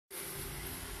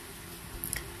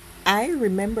I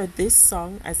remember this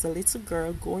song as a little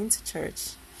girl going to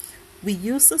church. We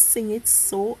used to sing it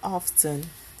so often.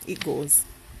 It goes,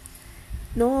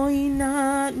 know ye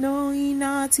not,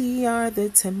 ye are the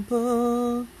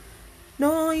temple.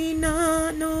 Know ye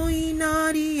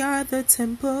not, ye are the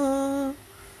temple.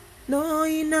 Know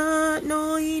ye not,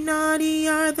 ye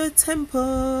are the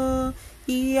temple.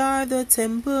 Ye are the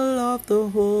temple of the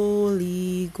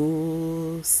Holy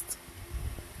Ghost.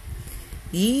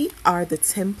 Ye are the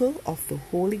temple of the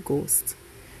Holy Ghost.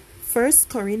 1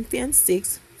 Corinthians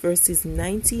 6 verses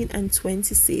 19 and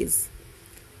 20 says,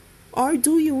 Or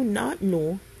do you not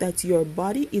know that your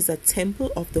body is a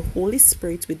temple of the Holy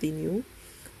Spirit within you,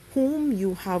 whom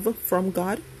you have from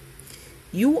God?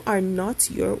 You are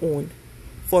not your own,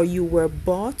 for you were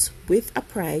bought with a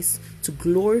price. To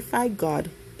glorify God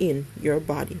in your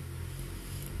body.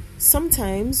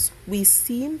 Sometimes we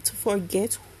seem to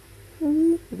forget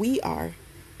who we are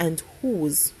and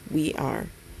whose we are.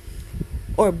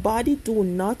 Our body do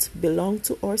not belong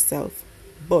to ourselves,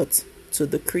 but to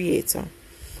the Creator.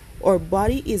 Our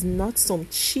body is not some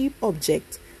cheap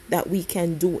object that we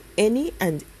can do any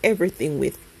and everything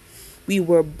with. We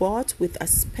were bought with a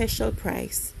special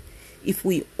price. If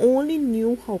we only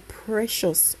knew how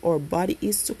precious our body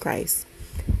is to Christ,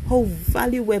 how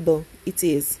valuable it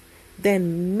is,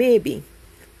 then maybe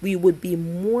we would be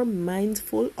more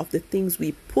mindful of the things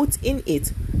we put in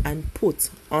it and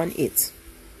put on it.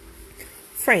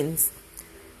 Friends,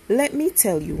 let me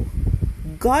tell you,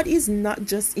 God is not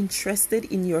just interested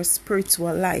in your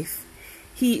spiritual life.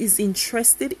 He is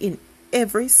interested in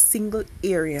every single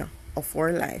area of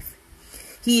our life.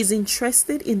 He is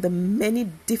interested in the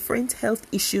many different health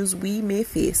issues we may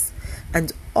face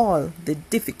and all the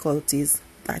difficulties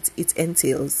that it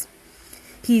entails.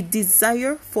 He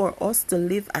desires for us to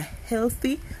live a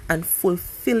healthy and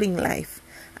fulfilling life,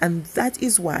 and that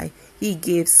is why He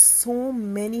gave so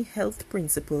many health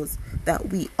principles that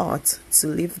we ought to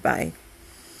live by.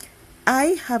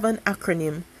 I have an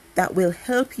acronym that will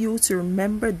help you to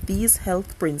remember these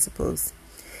health principles.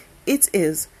 It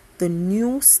is the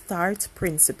New Start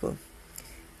Principle.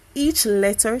 Each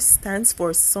letter stands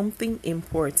for something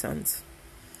important.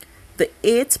 The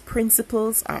 8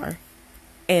 principles are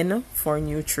N for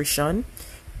nutrition,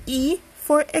 E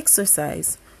for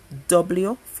exercise,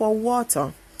 W for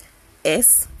water,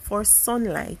 S for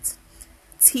sunlight,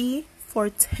 T for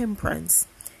temperance,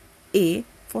 A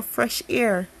for fresh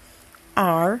air,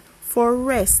 R for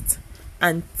rest,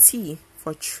 and T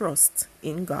for trust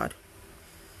in God.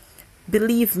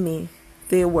 Believe me,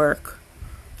 they work.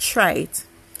 Try it.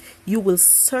 You will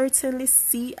certainly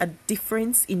see a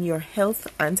difference in your health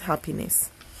and happiness.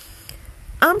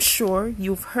 I'm sure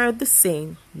you've heard the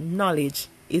saying, knowledge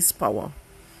is power.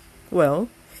 Well,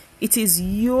 it is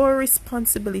your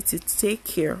responsibility to take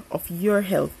care of your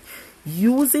health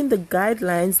using the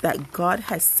guidelines that God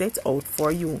has set out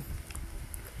for you.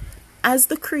 As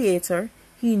the Creator,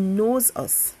 He knows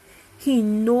us. He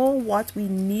knows what we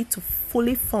need to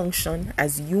fully function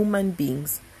as human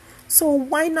beings. So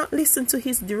why not listen to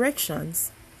His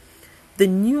directions? The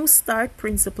New Start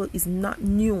Principle is not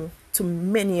new to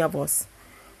many of us,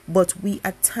 but we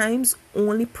at times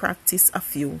only practice a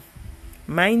few.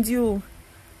 Mind you,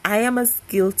 I am as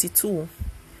guilty too.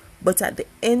 But at the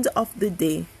end of the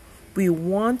day, we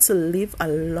want to live a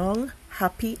long,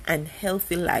 happy, and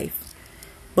healthy life.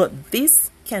 But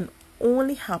this can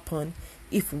only happen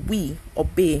if we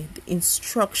obey the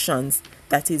instructions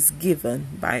that is given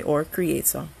by our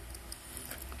Creator.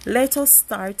 Let us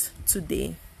start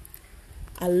today.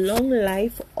 A long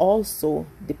life also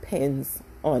depends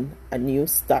on a new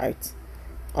start.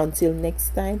 Until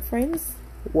next time, friends,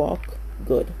 walk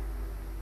good.